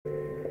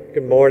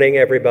Good morning,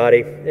 everybody.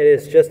 It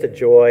is just a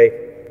joy,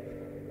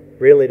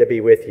 really, to be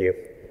with you.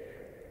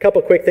 A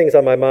couple quick things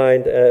on my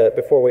mind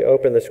before we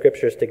open the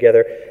scriptures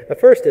together. The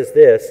first is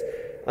this.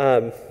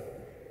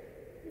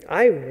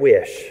 I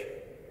wish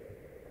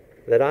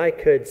that I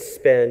could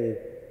spend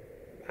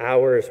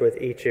hours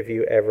with each of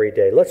you every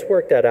day. Let's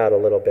work that out a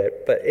little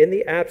bit. But in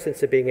the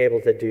absence of being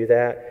able to do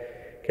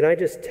that, can I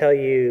just tell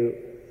you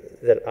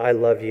that I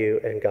love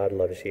you and God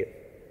loves you?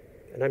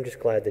 And I'm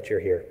just glad that you're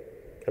here.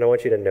 And I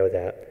want you to know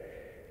that.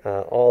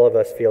 All of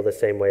us feel the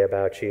same way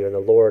about you, and the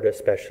Lord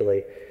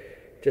especially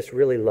just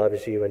really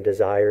loves you and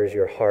desires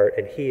your heart,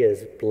 and He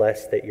is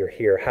blessed that you're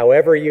here.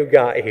 However you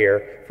got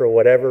here, for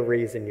whatever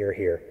reason you're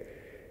here.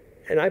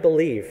 And I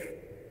believe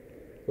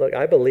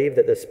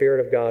that the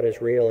Spirit of God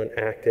is real and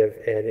active,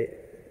 and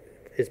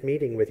it is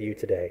meeting with you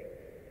today.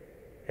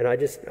 And I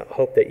just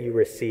hope that you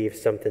receive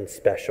something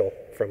special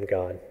from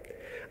God.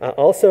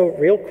 Also,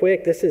 real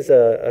quick, this is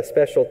a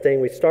special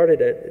thing. We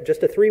started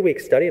just a 3-week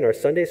study in our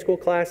Sunday school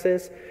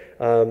classes.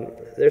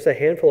 There's a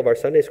handful of our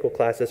Sunday school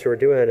classes who are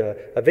doing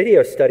a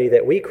video study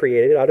that we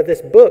created out of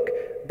this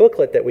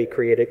booklet that we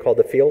created called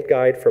The Field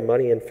Guide for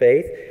Money and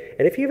Faith.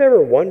 And if you've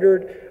ever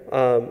wondered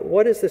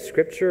what is the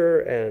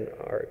Scripture and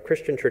our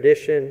Christian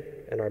tradition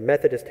and our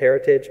Methodist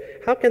heritage,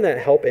 how can that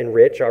help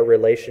enrich our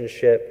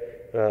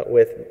relationship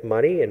with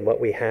money and what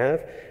we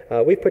have?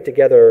 We put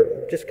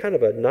together just kind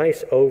of a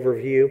nice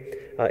overview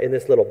in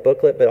this little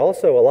booklet, but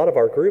also a lot of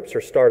our groups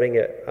are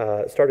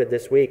started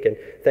this week, and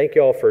thank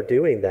you all for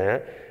doing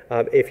that.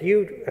 If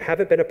you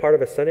haven't been a part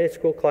of a Sunday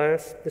school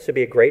class, this would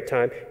be a great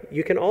time.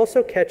 You can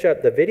also catch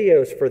up the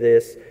videos for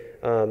this.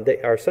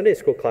 Our Sunday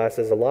school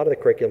classes, a lot of the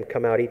curriculum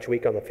come out each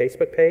week on the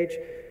Facebook page.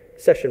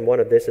 Session 1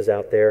 of this is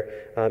out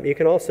there. You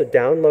can also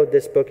download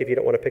this book if you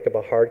don't want to pick up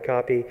a hard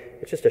copy.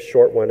 It's just a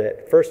short one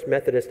at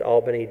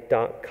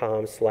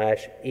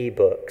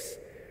firstmethodistalbany.com/ebooks.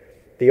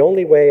 The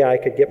only way I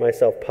could get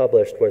myself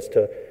published was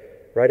to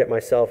write it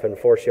myself and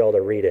force y'all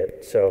to read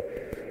it. So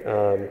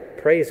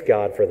praise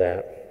God for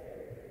that.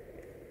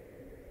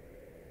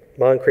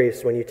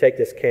 Moncriefs, when you take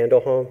this candle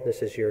home,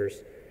 this is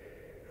yours.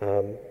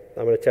 I'm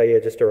going to tell you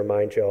just to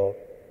remind y'all,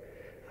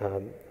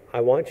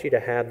 I want you to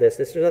have this.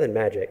 This is nothing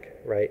magic,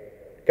 right?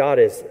 God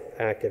is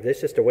active. This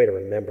is just a way to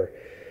remember.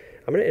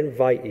 I'm going to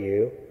invite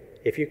you,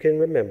 if you can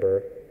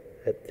remember,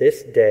 that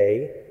this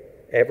day,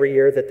 every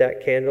year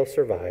that candle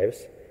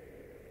survives,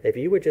 if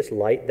you would just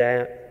light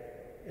that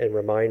and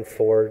remind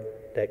Ford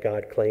that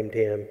God claimed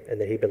him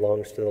and that he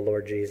belongs to the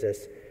Lord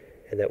Jesus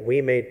and that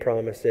we made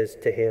promises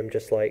to him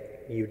just like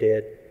you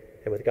did,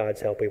 and with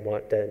God's help, we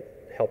want to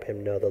help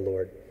him know the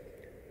Lord.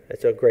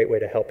 It's a great way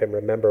to help him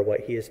remember what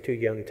he is too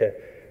young to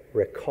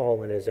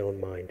recall in his own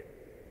mind.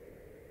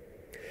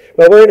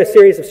 Well, we're in a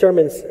series of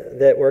sermons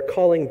that we're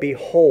calling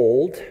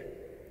Behold,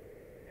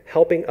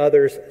 helping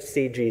others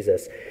see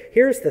Jesus.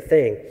 Here's the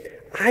thing.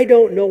 I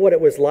don't know what it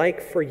was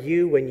like for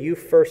you when you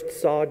first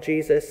saw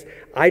Jesus.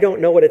 I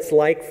don't know what it's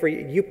like for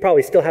you. You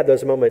probably still have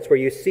those moments where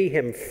you see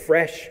him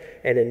fresh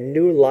and in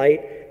new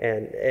light,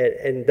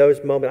 and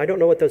those moments. I don't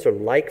know what those are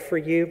like for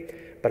you,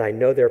 but I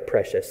know they're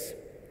precious.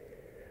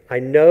 I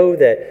know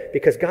that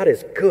because God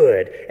is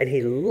good and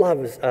he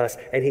loves us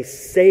and he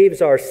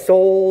saves our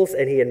souls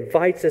and he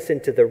invites us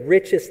into the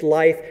richest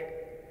life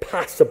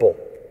possible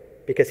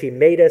because he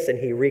made us and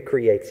he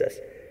recreates us.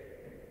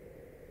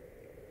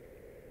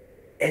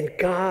 And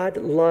God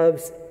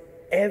loves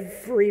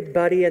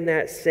everybody in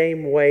that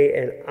same way,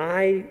 and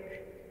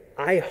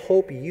I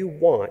hope you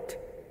want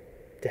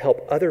to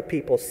help other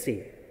people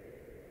see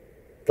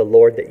the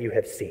Lord that you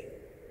have seen.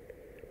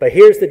 But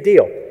here's the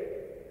deal.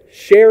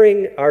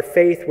 Sharing our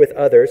faith with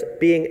others,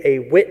 being a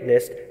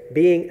witness,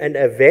 being an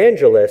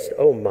evangelist,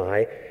 oh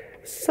my,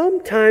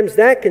 sometimes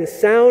that can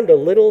sound a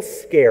little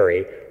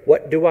scary.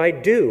 What do I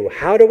do?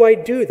 How do I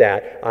do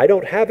that? I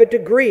don't have a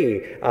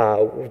degree.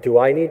 Do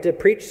I need to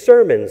preach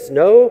sermons?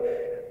 No.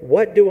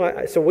 What do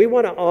I... So we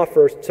want to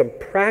offer some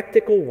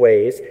practical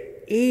ways,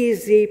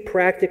 easy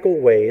practical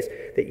ways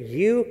that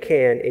you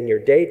can, in your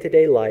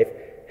day-to-day life,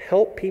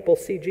 help people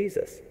see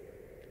Jesus.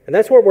 And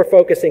that's what we're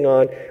focusing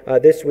on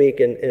this week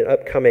and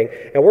upcoming.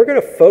 And we're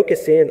going to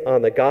focus in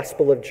on the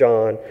Gospel of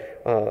John,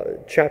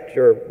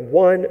 chapter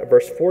 1,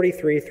 verse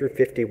 43 through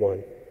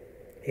 51.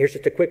 Here's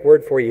just a quick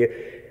word for you.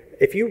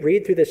 If you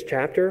read through this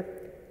chapter,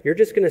 you're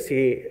just going to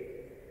see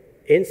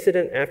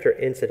incident after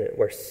incident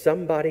where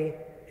somebody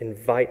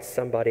invites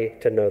somebody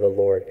to know the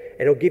Lord.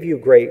 And it'll give you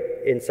great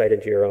insight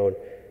into your own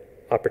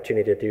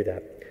opportunity to do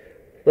that.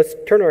 Let's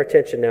turn our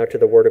attention now to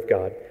the Word of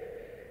God.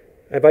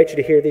 I invite you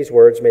to hear these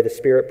words. May the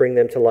Spirit bring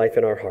them to life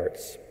in our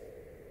hearts.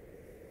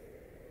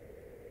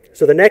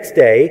 So the next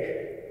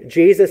day,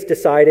 Jesus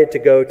decided to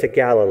go to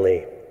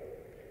Galilee.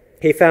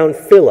 He found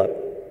Philip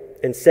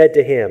and said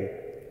to him,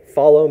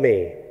 "Follow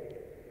me."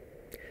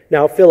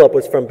 Now Philip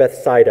was from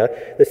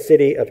Bethsaida, the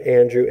city of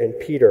Andrew and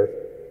Peter.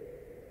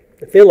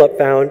 Philip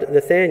found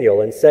Nathanael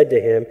and said to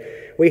him,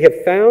 "We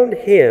have found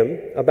him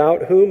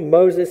about whom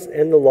Moses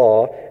and the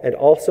law and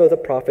also the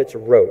prophets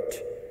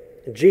wrote,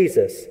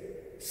 Jesus,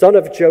 son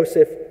of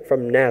Joseph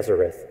from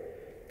Nazareth."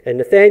 And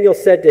Nathanael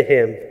said to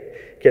him,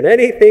 Can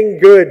anything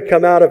good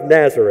come out of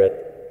Nazareth?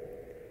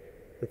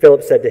 And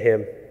Philip said to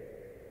him,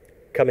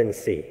 Come and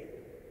see.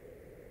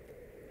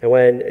 And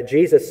when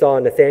Jesus saw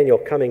Nathanael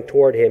coming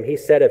toward him, he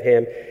said of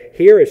him,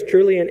 Here is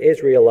truly an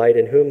Israelite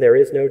in whom there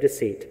is no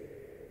deceit.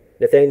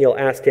 Nathanael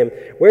asked him,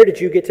 Where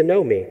did you get to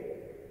know me?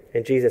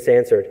 And Jesus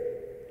answered,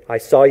 I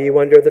saw you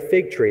under the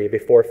fig tree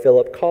before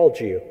Philip called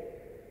you.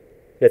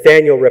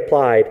 Nathanael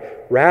replied,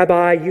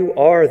 Rabbi, you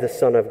are the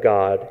Son of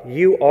God.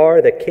 You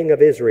are the King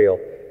of Israel.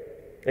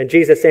 And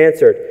Jesus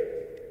answered,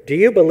 Do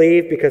you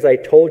believe because I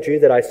told you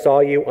that I saw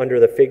you under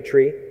the fig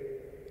tree?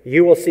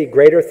 You will see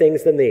greater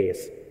things than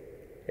these.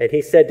 And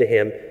he said to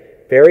him,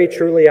 Very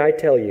truly I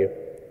tell you,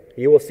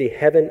 you will see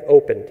heaven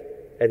opened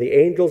and the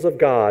angels of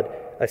God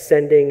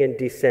ascending and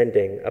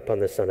descending upon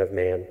the Son of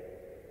Man.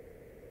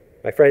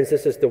 My friends,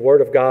 this is the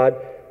word of God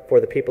for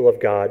the people of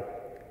God.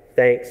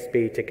 Thanks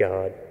be to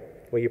God.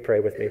 Will you pray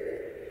with me?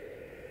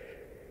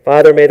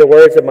 Father, may the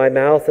words of my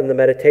mouth and the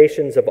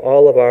meditations of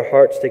all of our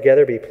hearts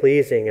together be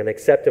pleasing and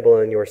acceptable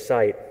in your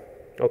sight.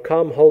 Oh,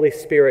 come, Holy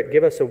Spirit,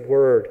 give us a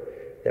word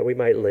that we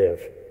might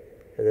live.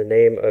 In the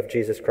name of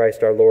Jesus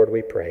Christ our Lord,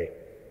 we pray.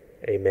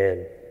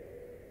 Amen.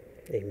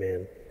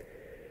 Amen.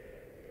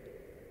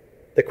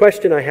 The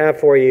question I have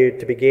for you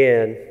to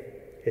begin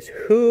is,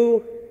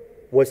 who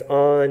was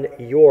on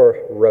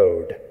your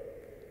road?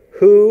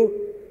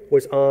 Who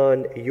was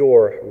on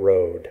your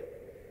road?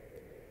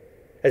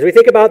 As we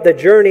think about the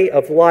journey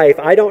of life,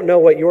 I don't know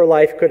what your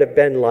life could have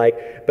been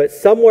like, but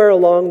somewhere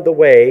along the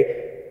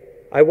way,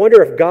 I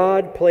wonder if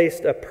God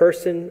placed a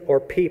person or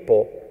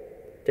people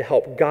to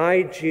help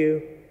guide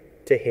you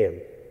to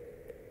Him,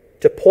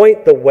 to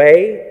point the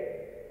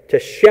way, to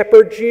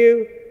shepherd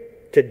you,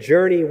 to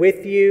journey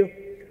with you,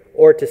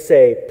 or to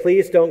say,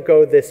 please don't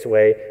go this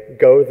way,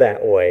 go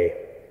that way.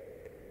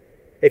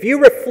 If you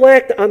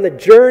reflect on the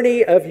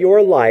journey of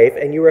your life,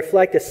 and you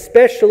reflect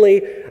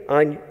especially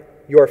on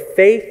your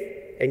faith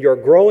and your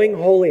growing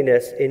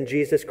holiness in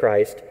Jesus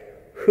Christ,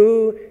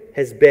 who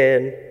has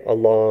been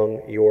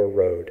along your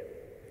road?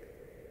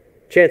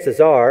 Chances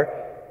are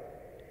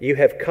you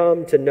have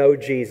come to know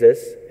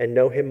Jesus and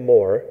know Him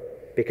more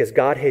because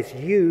God has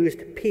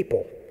used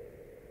people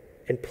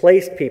and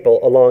placed people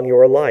along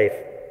your life.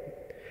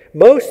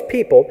 Most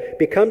people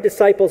become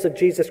disciples of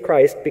Jesus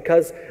Christ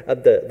because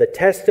of the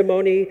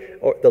testimony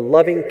or the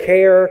loving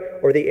care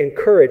or the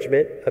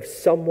encouragement of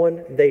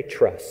someone they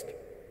trust.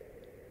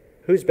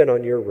 Who's been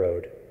on your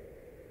road?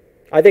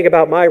 I think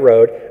about my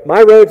road.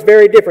 My road's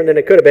very different than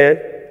it could have been.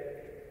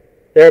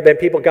 There have been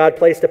people God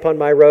placed upon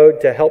my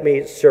road to help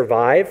me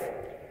survive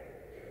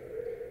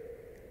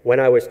when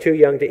I was too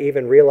young to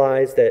even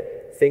realize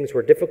that things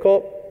were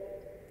difficult.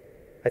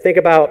 I think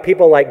about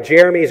people like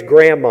Jeremy's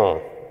grandma.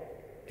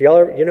 You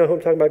know who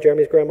I'm talking about,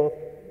 Jeremy's grandma?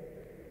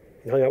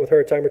 You hung out with her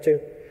a time or two?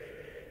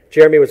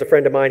 Jeremy was a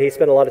friend of mine. He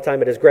spent a lot of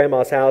time at his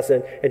grandma's house,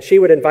 and she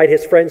would invite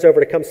his friends over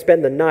to come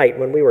spend the night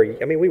when we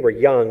were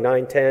young,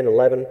 9, 10,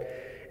 11.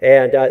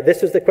 And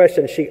this was the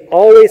question she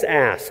always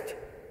asked.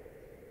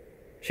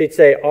 She'd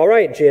say, all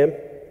right, Jim,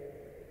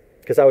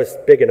 because I was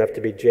big enough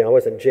to be Jim. I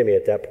wasn't Jimmy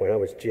at that point. I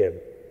was Jim.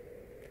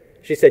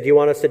 She said, do you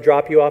want us to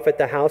drop you off at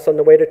the house on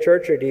the way to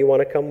church, or do you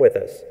want to come with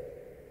us?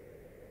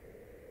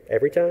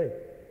 Every time.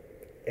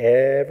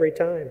 Every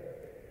time.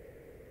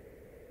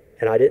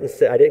 And I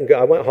didn't go.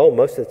 I went home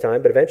most of the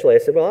time, but eventually I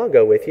said, well, I'll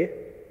go with you.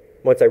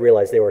 Once I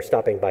realized they were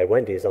stopping by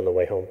Wendy's on the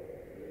way home.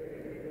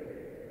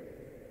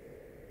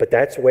 But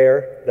that's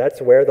where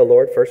the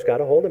Lord first got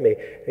a hold of me.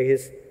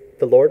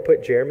 The Lord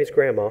put Jeremy's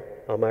grandma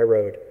on my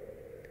road.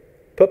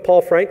 Put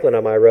Paul Franklin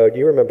on my road.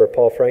 You remember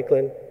Paul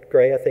Franklin,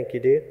 Gray? I think you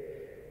do.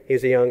 He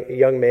was a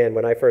young man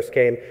when I first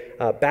came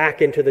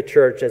back into the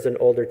church as an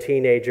older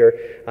teenager,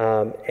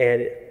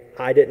 and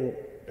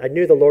I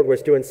knew the Lord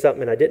was doing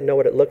something, and I didn't know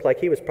what it looked like.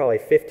 He was probably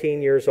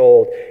 15 years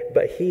old,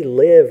 but he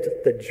lived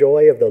the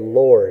joy of the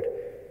Lord,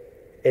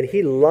 and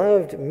he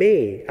loved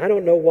me. I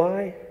don't know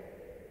why,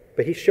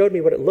 but he showed me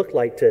what it looked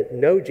like to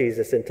know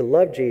Jesus and to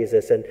love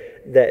Jesus, and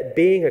that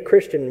being a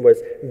Christian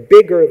was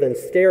bigger than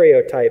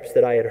stereotypes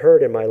that I had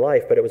heard in my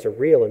life, but it was a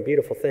real and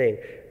beautiful thing.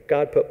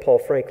 God put Paul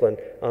Franklin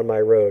on my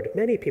road.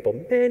 Many people.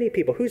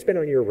 Who's been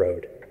on your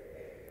road?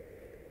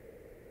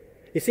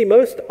 You see,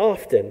 most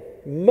often,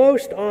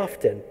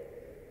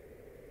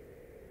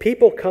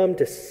 people come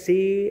to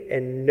see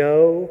and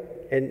know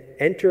and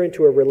enter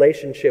into a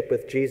relationship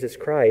with Jesus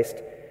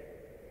Christ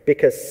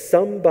because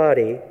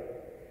somebody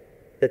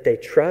that they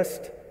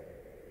trust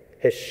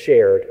has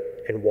shared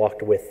and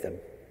walked with them.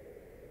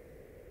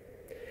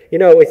 You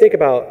know, we think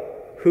about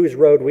whose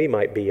road we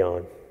might be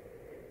on.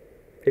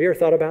 Have you ever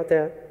thought about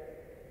that?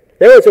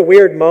 There was a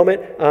weird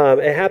moment.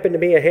 It happened to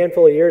me a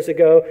handful of years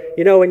ago.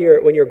 You know, when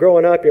you're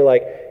growing up, you're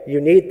like,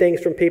 you need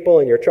things from people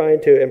and you're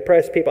trying to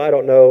impress people. I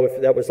don't know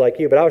if that was like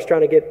you, but I was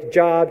trying to get a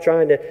job,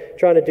 trying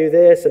to do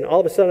this, and all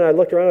of a sudden I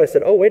looked around and I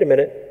said, oh, wait a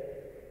minute.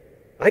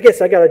 I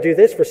guess I got to do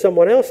this for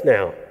someone else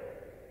now.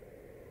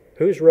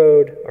 Whose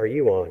road are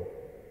you on?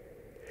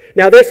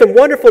 Now, there's some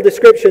wonderful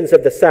descriptions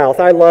of the South.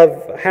 I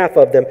love half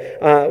of them.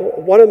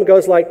 One of them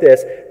goes like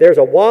this. There's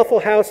a Waffle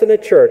House and a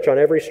church on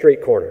every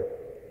street corner.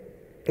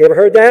 You ever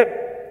heard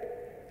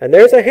that? And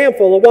there's a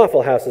handful of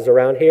Waffle Houses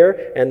around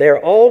here, and they're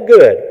all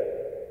good.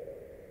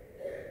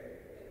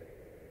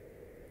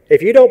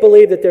 If you don't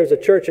believe that there's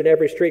a church in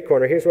every street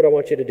corner, here's what I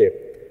want you to do.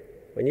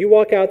 When you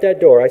walk out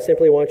that door, I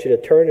simply want you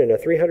to turn in a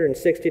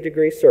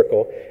 360-degree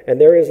circle, and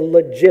there is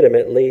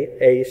legitimately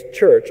a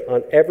church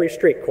on every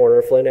street corner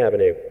of Flint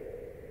Avenue.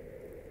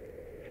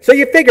 So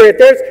you figure if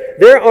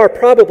there are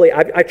probably,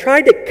 I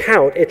tried to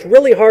count, it's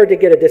really hard to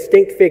get a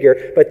distinct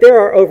figure, but there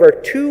are over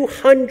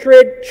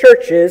 200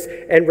 churches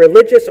and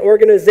religious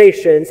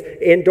organizations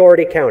in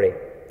Dougherty County.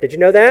 Did you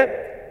know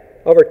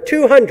that? Over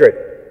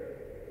 200.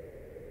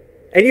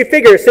 And you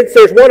figure since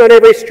there's one on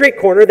every street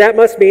corner, that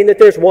must mean that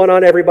there's one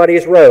on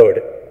everybody's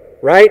road,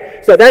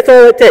 right? So that's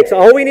all it takes.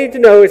 All we need to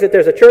know is that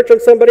there's a church on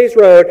somebody's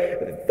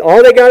road.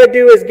 All they got to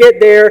do is get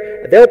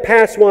there. They'll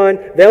pass one.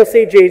 They'll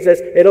see Jesus.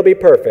 It'll be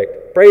perfect.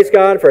 Praise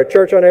God for a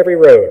church on every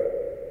road.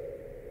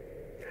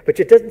 But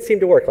it doesn't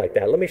seem to work like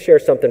that. Let me share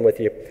something with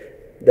you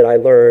that I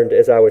learned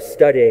as I was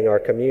studying our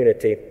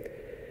community.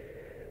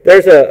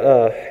 There's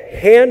a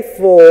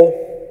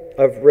handful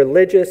of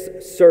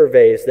religious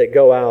surveys that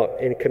go out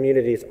in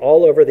communities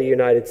all over the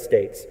United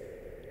States.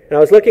 And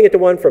I was looking at the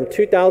one from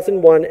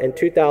 2001 and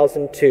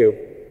 2002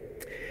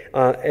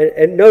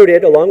 and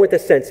noted, along with the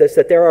census,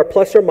 that there are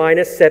plus or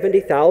minus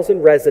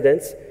 70,000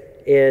 residents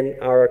in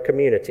our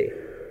community.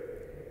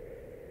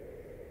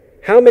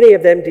 How many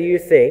of them do you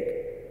think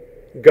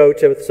go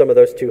to some of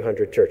those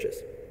 200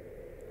 churches?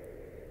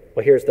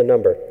 Well, here's the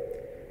number.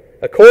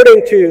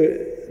 According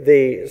to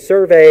the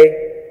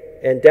survey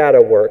and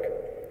data work,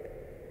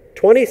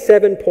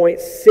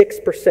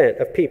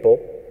 27.6% of people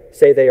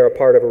say they are a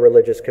part of a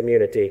religious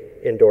community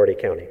in Dougherty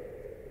County.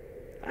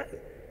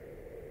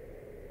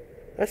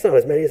 That's not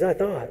as many as I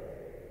thought.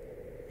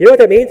 You know what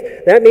that means?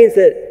 That means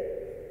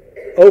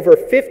that over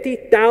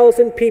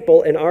 50,000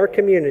 people in our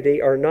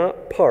community are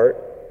not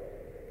part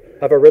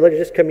of a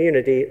religious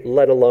community,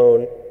 let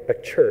alone a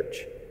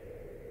church.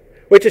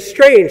 Which is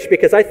strange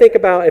because I think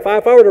about, if I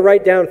were to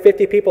write down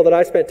 50 people that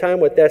I spent time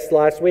with this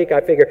last week, I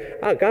figure,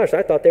 oh gosh,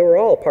 I thought they were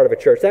all a part of a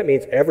church. That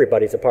means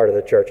everybody's a part of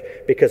the church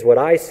because what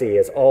I see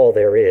is all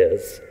there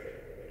is.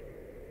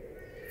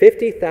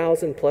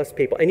 50,000 plus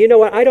people. And you know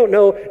what? I don't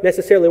know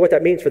necessarily what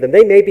that means for them.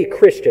 They may be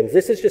Christians.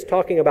 This is just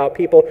talking about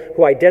people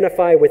who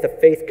identify with a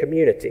faith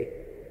community.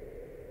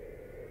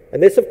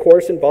 And this, of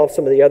course, involves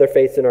some of the other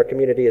faiths in our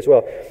community as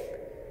well.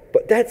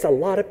 But that's a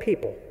lot of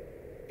people.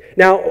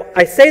 Now,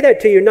 I say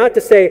that to you not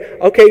to say,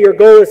 okay, your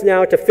goal is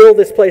now to fill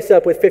this place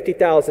up with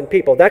 50,000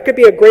 people. That could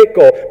be a great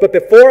goal. But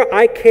before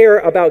I care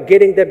about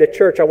getting them to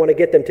church, I want to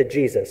get them to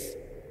Jesus.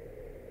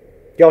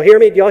 Y'all hear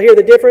me? Do y'all hear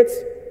the difference?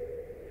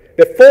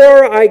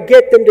 Before I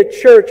get them to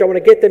church, I want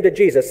to get them to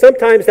Jesus.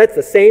 Sometimes that's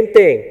the same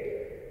thing.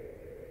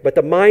 But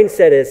the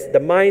mindset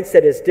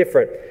is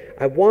different.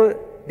 I want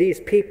these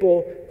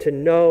people to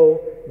know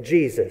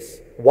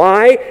Jesus.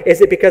 Why? Is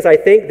it because I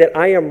think that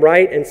I am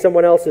right and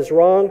someone else is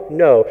wrong?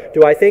 No.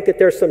 Do I think that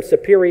there's some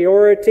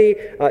superiority?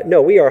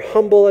 No, we are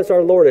humble as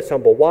our Lord is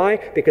humble. Why?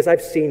 Because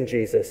I've seen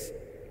Jesus.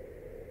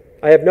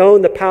 I have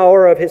known the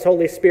power of His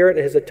Holy Spirit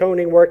and His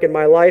atoning work in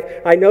my life.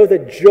 I know the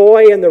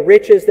joy and the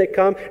riches that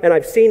come, and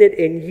I've seen it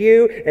in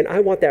you, and I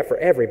want that for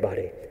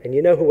everybody. And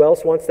you know who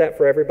else wants that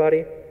for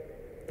everybody?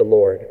 The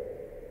Lord.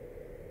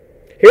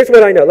 Here's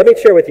what I know. Let me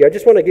share with you. I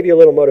just want to give you a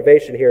little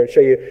motivation here and show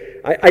you.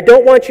 I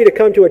don't want you to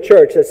come to a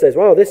church that says,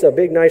 wow, this is a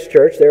big, nice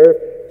church. There are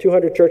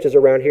 200 churches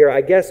around here.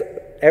 I guess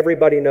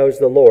everybody knows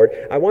the Lord.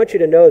 I want you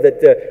to know that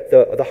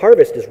the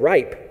harvest is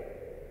ripe.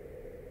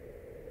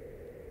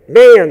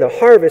 Man, the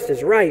harvest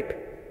is ripe.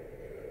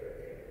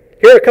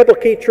 Here are a couple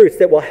key truths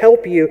that will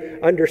help you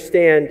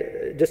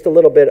understand just a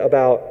little bit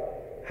about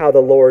how the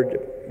Lord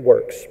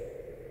works.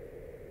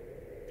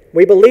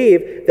 We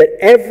believe that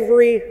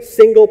every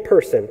single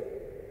person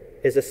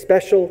is a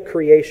special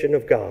creation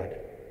of God.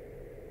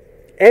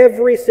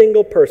 Every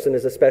single person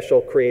is a special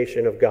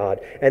creation of God.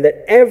 And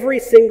that every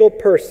single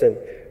person,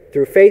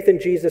 through faith in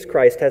Jesus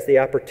Christ, has the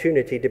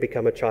opportunity to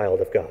become a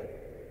child of God.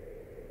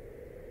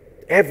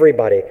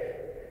 Everybody.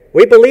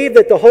 We believe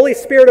that the Holy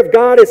Spirit of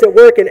God is at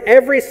work in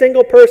every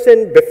single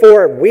person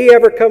before we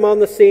ever come on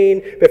the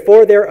scene,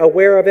 before they're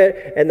aware of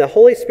it. And the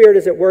Holy Spirit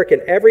is at work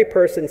in every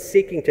person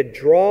seeking to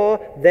draw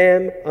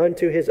them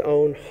unto His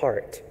own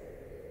heart.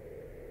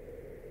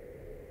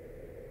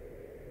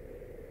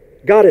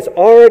 God is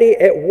already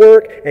at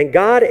work, and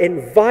God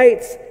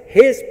invites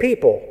His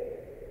people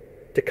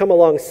to come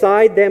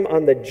alongside them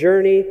on the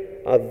journey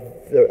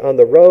on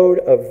the road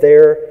of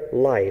their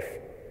life.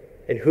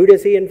 And who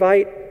does He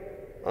invite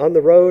on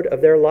the road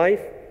of their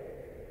life?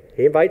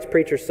 He invites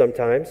preachers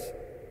sometimes.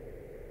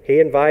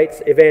 He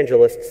invites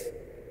evangelists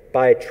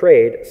by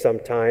trade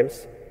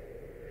sometimes.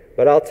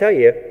 But I'll tell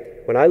you,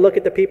 when I look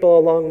at the people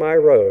along my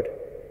road,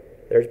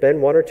 there's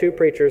been one or two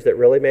preachers that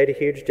really made a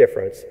huge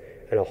difference,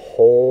 and a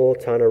whole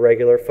ton of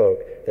regular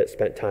folk that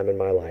spent time in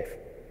my life.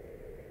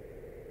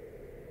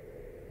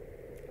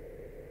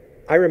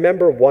 I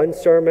remember one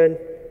sermon,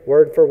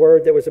 word for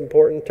word, that was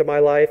important to my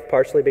life,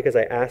 partially because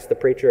I asked the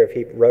preacher if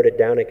he wrote it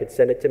down and could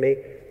send it to me.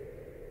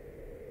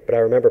 But I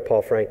remember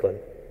Paul Franklin.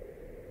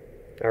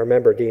 I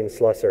remember Dean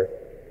Slusser.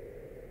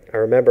 I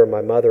remember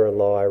my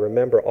mother-in-law. I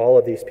remember all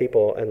of these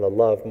people and the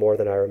love more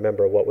than I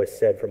remember what was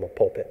said from a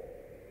pulpit.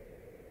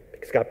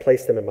 Because God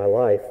placed them in my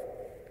life.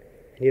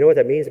 And you know what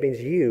that means? It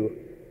means you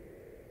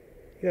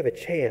have a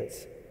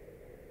chance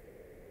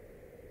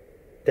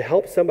to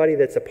help somebody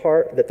that's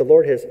apart, that the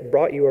Lord has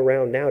brought you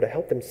around now, to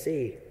help them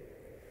see.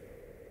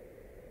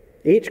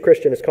 Each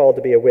Christian is called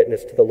to be a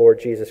witness to the Lord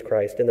Jesus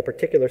Christ in the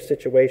particular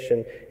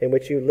situation in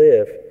which you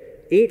live.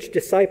 Each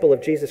disciple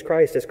of Jesus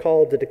Christ is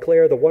called to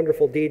declare the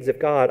wonderful deeds of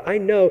God. I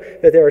know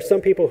that there are some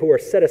people who are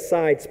set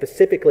aside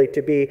specifically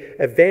to be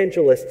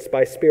evangelists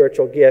by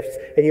spiritual gifts,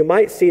 and you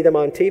might see them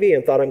on TV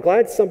and thought, I'm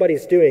glad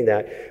somebody's doing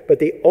that. But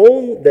the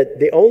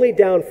only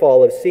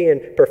downfall of seeing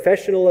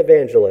professional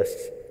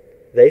evangelists,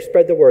 they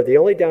spread the word, the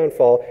only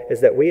downfall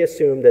is that we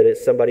assume that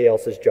it's somebody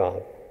else's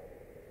job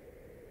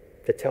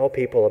to tell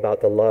people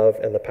about the love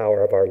and the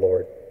power of our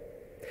Lord.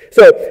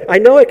 So I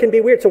know it can be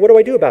weird, so what do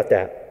I do about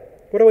that?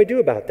 What do I do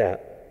about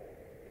that?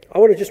 I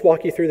want to just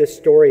walk you through this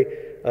story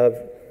of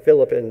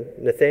Philip and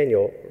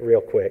Nathanael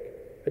real quick.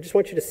 I just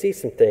want you to see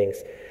some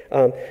things.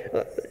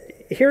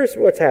 Here's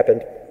what's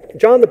happened.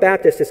 John the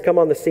Baptist has come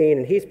on the scene,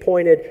 and he's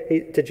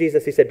pointed to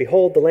Jesus. He said,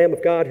 "Behold, the Lamb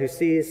of God who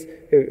takes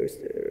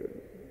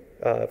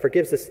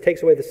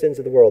away the sins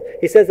of the world."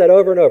 He says that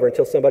over and over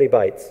until somebody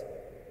bites.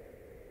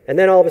 And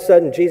then all of a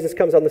sudden, Jesus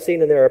comes on the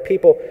scene, and there are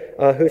people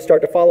who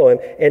start to follow him.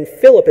 And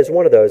Philip is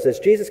one of those. As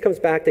Jesus comes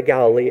back to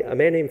Galilee, a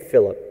man named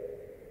Philip,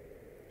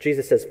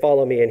 Jesus says,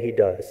 "Follow me," and he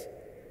does.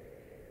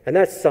 And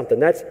that's something.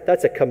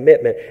 That's a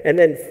commitment. And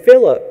then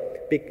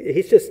Philip,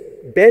 he's just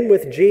been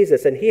with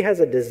Jesus, and he has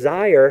a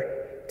desire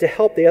to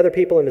help the other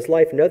people in his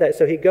life know that.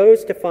 So he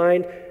goes to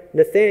find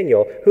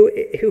Nathanael,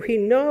 who he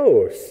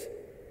knows.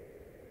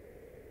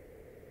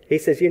 He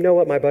says, "You know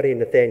what, my buddy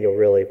Nathanael,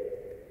 really,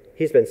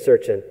 he's been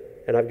searching,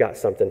 and I've got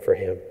something for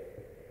him."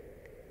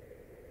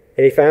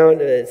 And he found,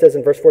 it says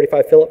in verse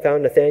 45, Philip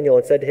found Nathanael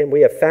and said to him,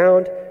 "We have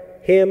found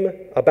him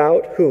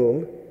about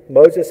whom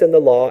Moses and the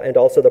law and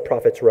also the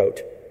prophets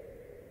wrote."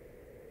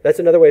 That's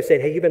another way of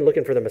saying, hey, you've been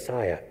looking for the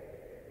Messiah,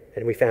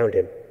 and we found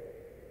him.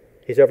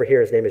 He's over here.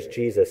 His name is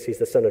Jesus. He's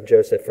the son of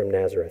Joseph from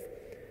Nazareth.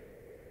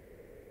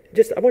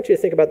 I want you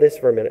to think about this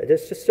for a minute.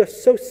 It's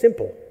just so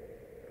simple.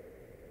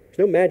 There's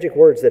no magic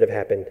words that have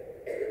happened.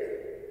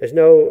 There's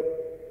no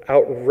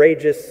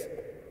outrageous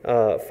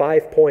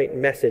 5-point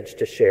message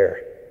to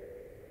share.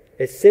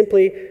 It's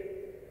simply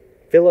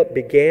Philip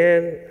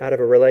began out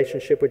of a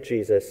relationship with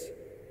Jesus,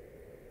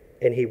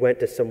 and he went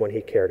to someone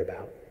he cared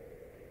about.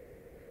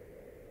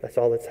 That's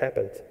all that's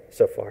happened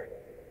so far.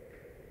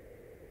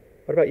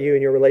 What about you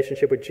and your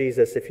relationship with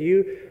Jesus? If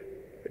you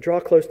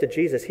draw close to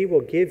Jesus, he will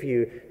give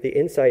you the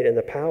insight and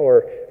the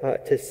power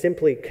to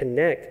simply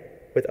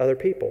connect with other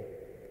people.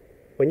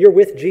 When you're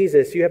with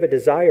Jesus, you have a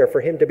desire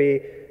for him to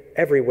be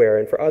everywhere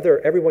and for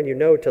everyone you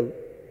know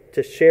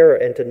to share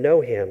and to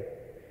know him.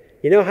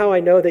 You know how I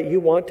know that you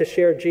want to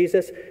share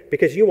Jesus?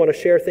 Because you want to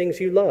share things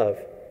you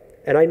love.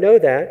 And I know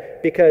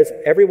that because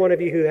every one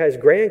of you who has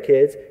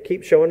grandkids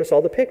keeps showing us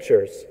all the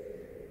pictures.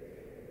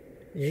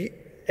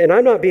 And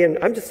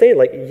I'm just saying,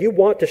 like, you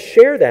want to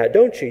share that,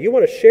 don't you? You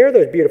want to share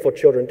those beautiful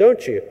children,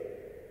 don't you?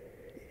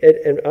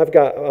 And I've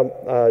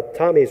got,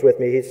 Tommy's with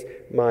me. He's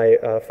my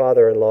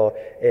father-in-law,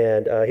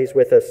 and he's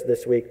with us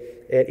this week.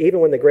 And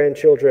even when the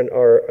grandchildren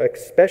are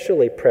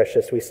especially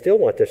precious, we still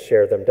want to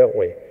share them, don't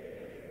we?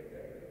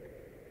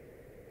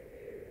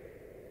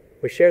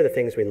 We share the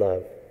things we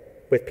love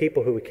with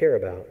people who we care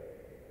about.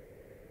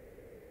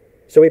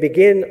 So we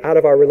begin out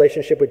of our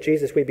relationship with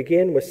Jesus. We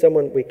begin with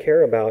someone we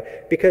care about.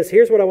 Because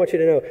here's what I want you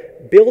to know.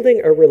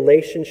 Building a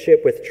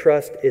relationship with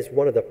trust is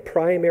one of the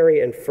primary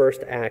and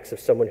first acts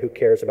of someone who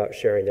cares about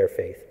sharing their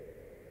faith.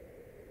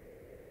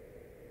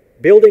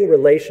 Building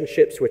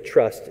relationships with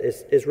trust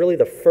is really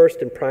the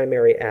first and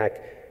primary act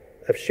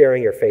of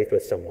sharing your faith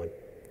with someone.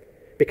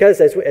 Because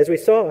as we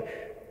saw,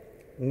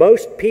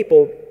 most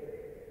people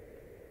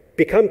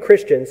become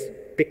Christians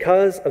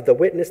because of the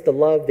witness, the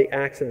love, the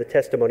acts, and the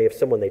testimony of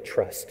someone they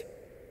trust.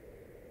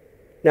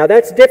 Now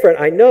that's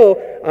different. I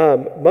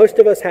know most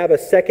of us have a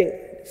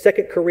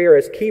second career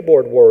as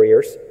keyboard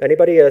warriors.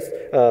 Anybody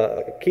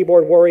a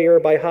keyboard warrior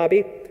by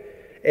hobby?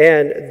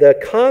 And the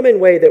common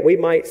way that we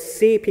might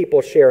see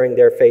people sharing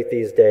their faith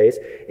these days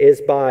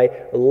is by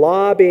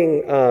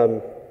lobbing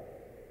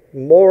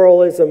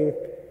moralism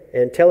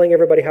and telling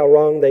everybody how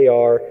wrong they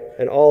are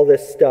and all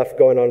this stuff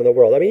going on in the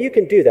world. I mean, you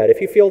can do that. If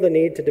you feel the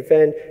need to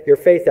defend your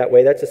faith that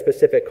way, that's a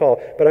specific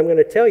call. But I'm going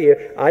to tell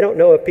you, I don't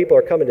know if people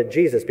are coming to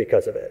Jesus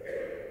because of it.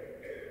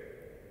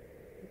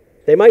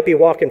 They might be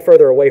walking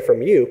further away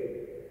from you.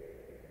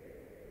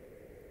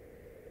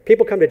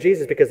 People come to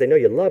Jesus because they know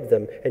you love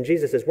them, and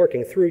Jesus is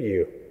working through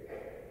you.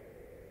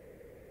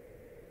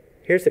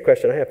 Here's the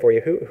question I have for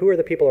you. Who are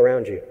the people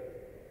around you?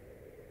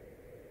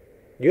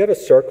 You have a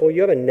circle,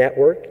 you have a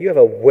network, you have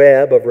a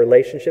web of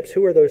relationships.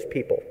 Who are those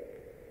people?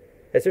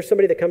 Is there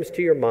somebody that comes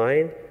to your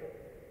mind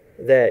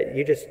that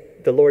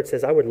the Lord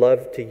says, I would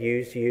love to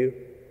use you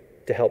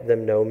to help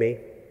them know me?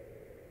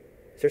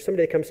 Is there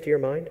somebody that comes to your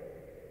mind?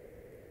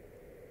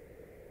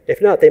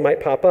 If not, they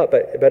might pop up,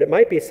 but it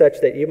might be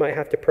such that you might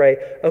have to pray,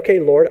 okay,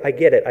 Lord, I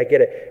get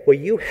it. Will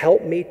you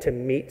help me to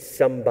meet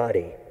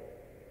somebody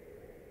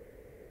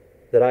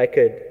that I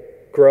could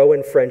grow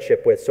in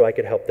friendship with so I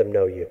could help them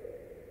know you?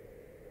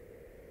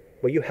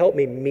 Will you help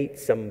me meet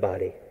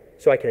somebody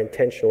so I can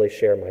intentionally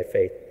share my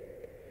faith?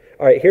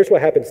 All right, here's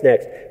what happens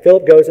next.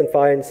 Philip goes and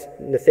finds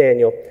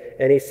Nathanael,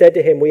 and he said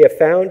to him, we have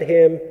found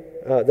him,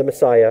 the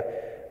Messiah.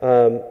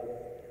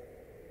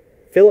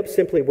 Philip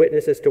simply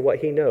witnesses to what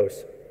he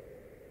knows.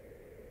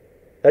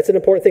 That's an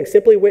important thing.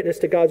 Simply witness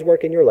to God's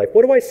work in your life.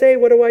 What do I say?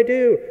 What do I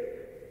do?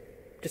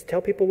 Just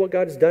tell people what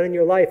God has done in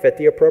your life at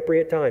the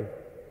appropriate time.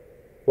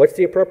 What's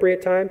the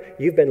appropriate time?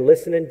 You've been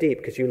listening deep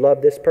because you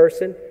love this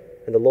person,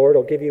 and the Lord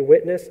will give you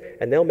witness,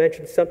 and they'll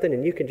mention something,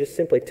 and you can just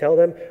simply tell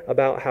them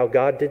about how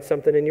God did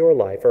something in your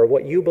life, or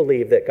what you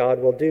believe that God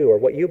will do, or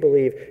what you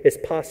believe is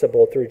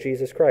possible through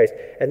Jesus Christ.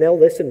 And they'll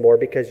listen more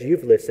because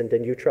you've listened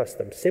and you trust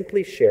them.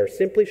 Simply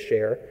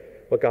share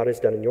what God has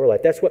done in your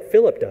life. That's what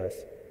Philip does.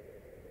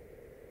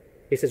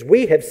 He says,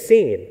 we have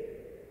seen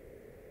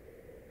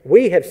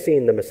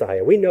the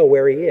Messiah. We know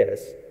where he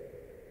is.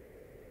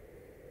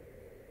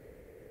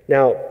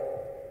 Now,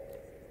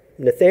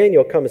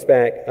 Nathanael comes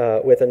back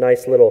with a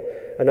nice little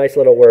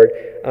word.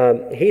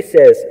 He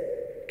says,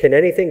 can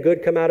anything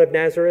good come out of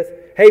Nazareth?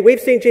 Hey, we've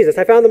seen Jesus.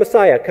 I found the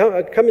Messiah.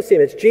 Come and see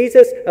him. It's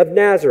Jesus of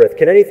Nazareth.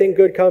 Can anything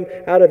good come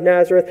out of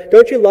Nazareth?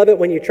 Don't you love it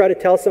when you try to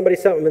tell somebody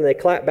something and they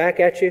clap back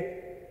at you?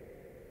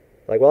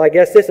 Like, well, I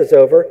guess this is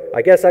over.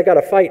 I guess I got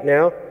to fight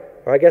now.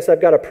 Or I guess I've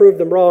got to prove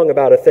them wrong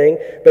about a thing.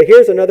 But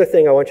here's another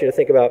thing I want you to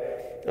think about.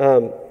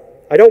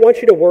 I don't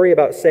want you to worry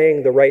about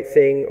saying the right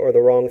thing or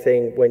the wrong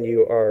thing when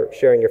you are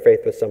sharing your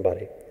faith with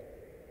somebody.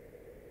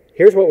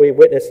 Here's what we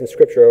witness in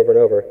Scripture over and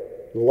over.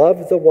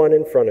 Love the one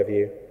in front of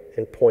you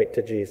and point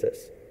to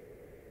Jesus.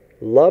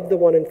 Love the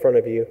one in front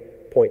of you,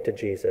 point to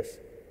Jesus.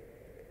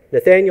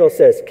 Nathanael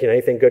says, can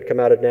anything good come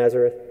out of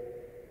Nazareth?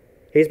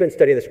 He's been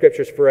studying the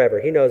Scriptures forever.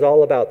 He knows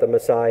all about the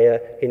Messiah.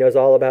 He knows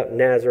all about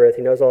Nazareth.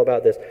 He knows all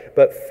about this.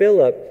 But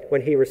Philip,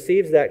 when he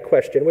receives that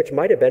question, which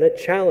might have been a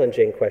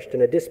challenging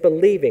question, a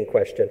disbelieving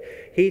question,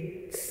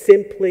 he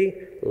simply,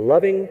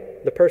 loving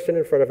the person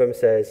in front of him,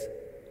 says,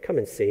 come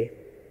and see.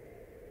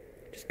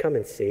 Just come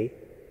and see.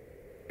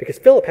 Because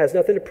Philip has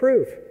nothing to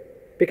prove.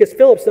 Because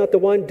Philip's not the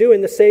one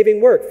doing the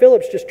saving work.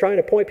 Philip's just trying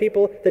to point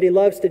people that he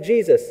loves to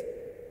Jesus.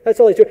 That's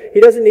all he's doing.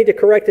 He doesn't need to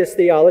correct his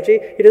theology.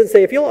 He doesn't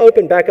say, if you'll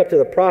open back up to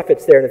the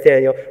prophets there,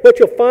 Nathanael, what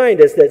you'll find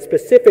is that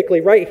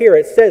specifically right here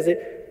it says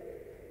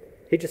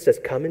it. He just says,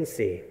 come and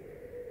see.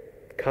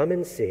 Come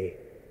and see.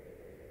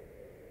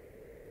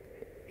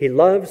 He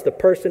loves the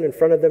person in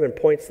front of them and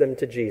points them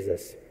to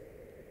Jesus.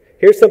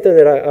 Here's something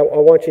that I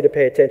want you to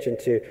pay attention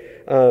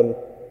to.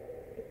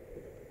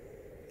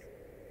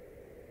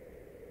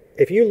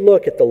 If you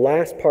look at the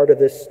last part of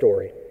this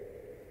story,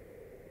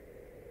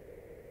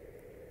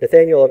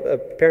 Nathanael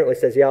apparently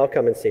says, yeah, I'll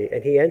come and see.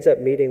 And he ends up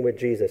meeting with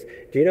Jesus.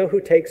 Do you know who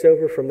takes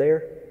over from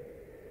there?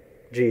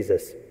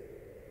 Jesus.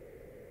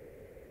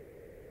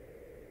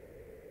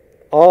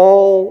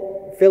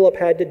 All Philip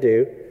had to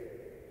do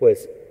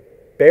was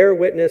bear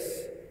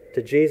witness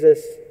to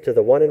Jesus, to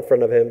the one in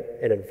front of him,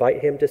 and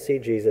invite him to see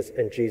Jesus,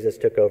 and Jesus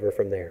took over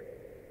from there.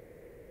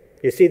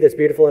 You see this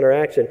beautiful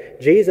interaction.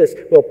 Jesus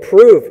will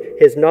prove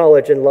his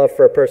knowledge and love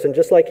for a person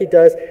just like he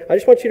does. I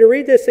just want you to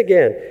read this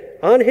again.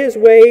 On his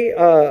way,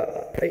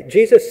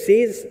 Jesus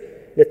sees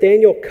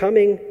Nathanael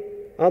coming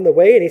on the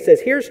way, and he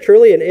says, here's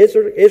truly an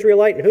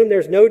Israelite in whom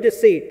there's no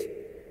deceit.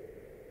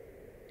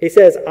 He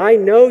says, I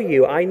know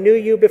you. I knew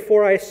you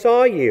before I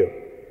saw you.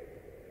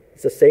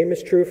 It's the same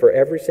is true for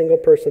every single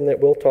person that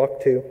we'll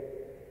talk to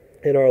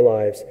in our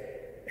lives.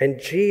 And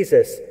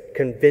Jesus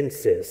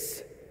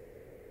convinces.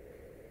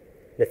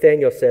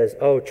 Nathanael says,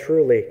 oh,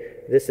 truly,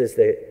 this is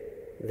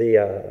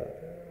the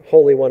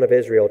Holy One of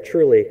Israel.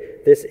 Truly,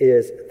 this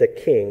is the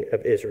King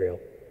of Israel.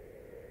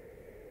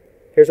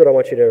 Here's what I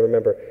want you to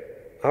remember.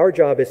 Our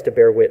job is to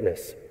bear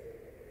witness.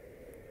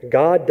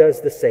 God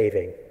does the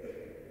saving.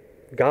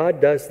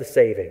 God does the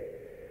saving,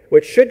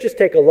 which should just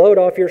take a load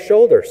off your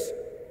shoulders.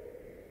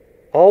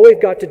 All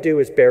we've got to do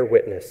is bear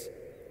witness.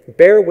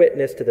 Bear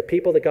witness to the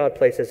people that God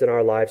places in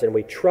our lives, and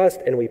we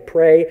trust and we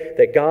pray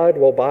that God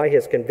will, by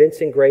his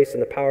convincing grace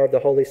and the power of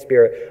the Holy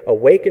Spirit,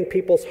 awaken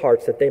people's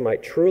hearts that they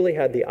might truly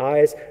have the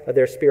eyes of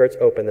their spirits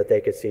open that they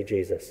could see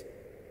Jesus.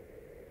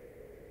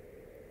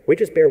 We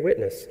just bear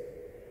witness.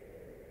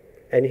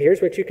 And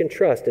here's what you can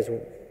trust is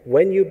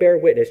when you bear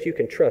witness, you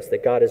can trust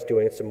that God is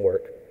doing some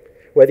work.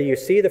 Whether you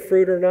see the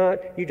fruit or not,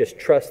 you just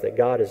trust that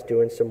God is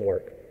doing some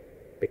work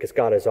because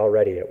God is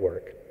already at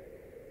work.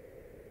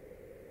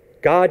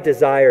 God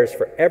desires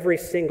for every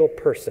single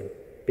person,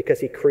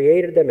 because he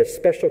created them as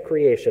special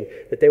creation,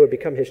 that they would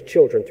become his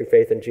children through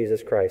faith in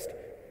Jesus Christ.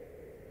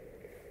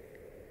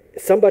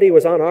 Somebody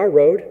was on our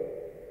road.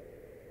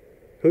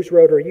 Whose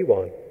road are you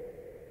on?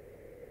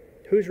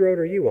 Whose road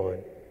are you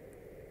on?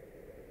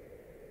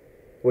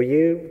 Will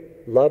you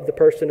love the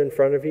person in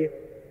front of you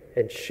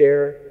and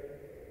share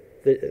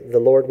the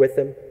Lord with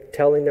them,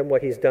 telling them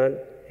what he's done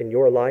in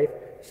your life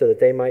so that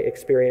they might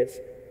experience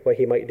what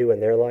he might do in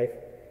their life?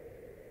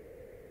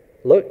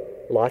 Look,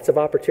 lots of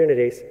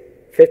opportunities,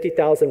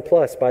 50,000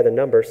 plus by the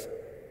numbers,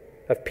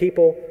 of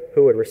people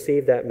who would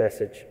receive that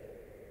message.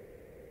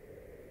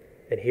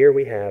 And here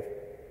we have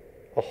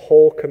a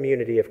whole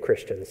community of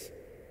Christians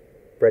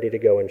ready to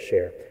go and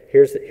share.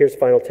 Here's the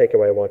final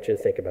takeaway I want you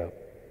to think about.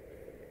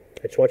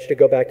 I just want you to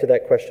go back to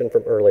that question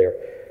from earlier.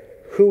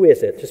 Who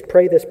is it? Just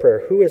pray this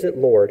prayer. Who is it,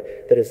 Lord,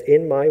 that is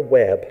in my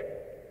web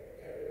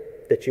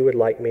that you would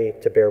like me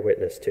to bear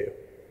witness to?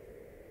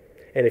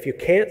 And if you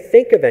can't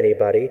think of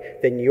anybody,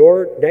 then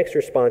your next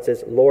response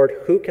is, Lord,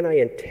 who can I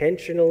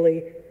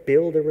intentionally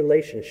build a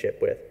relationship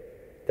with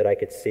that I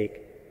could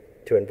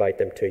seek to invite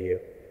them to you?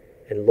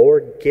 And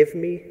Lord, give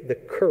me the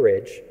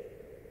courage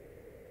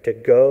to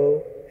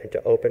go and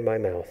to open my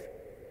mouth,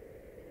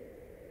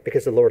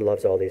 because the Lord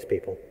loves all these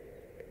people.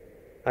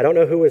 I don't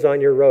know who was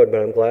on your road, but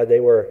I'm glad they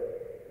were.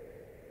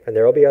 And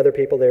there will be other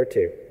people there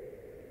too.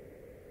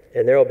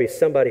 And there will be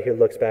somebody who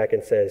looks back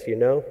and says, you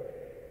know,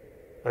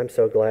 I'm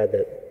so glad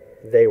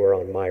that they were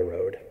on my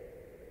road.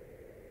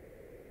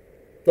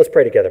 Let's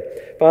pray together.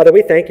 Father,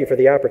 we thank you for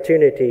the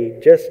opportunity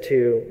just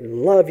to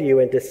love you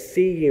and to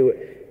see you,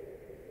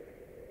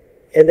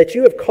 and that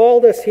you have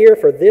called us here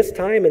for this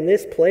time and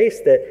this place,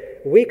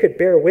 that we could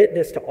bear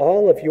witness to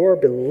all of your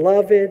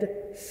beloved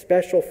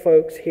special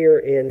folks here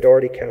in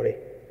Dougherty County.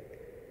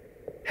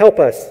 Help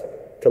us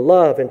to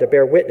love and to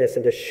bear witness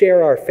and to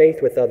share our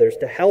faith with others,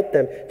 to help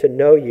them to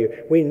know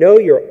you. We know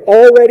you're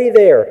already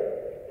there.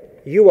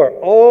 You are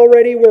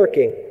already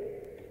working.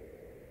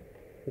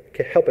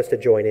 Help us to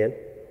join in,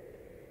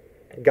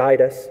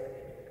 guide us,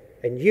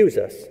 and use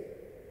us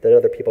that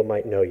other people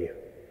might know you.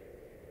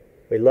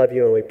 We love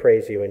you and we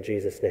praise you in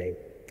Jesus' name.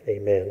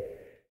 Amen.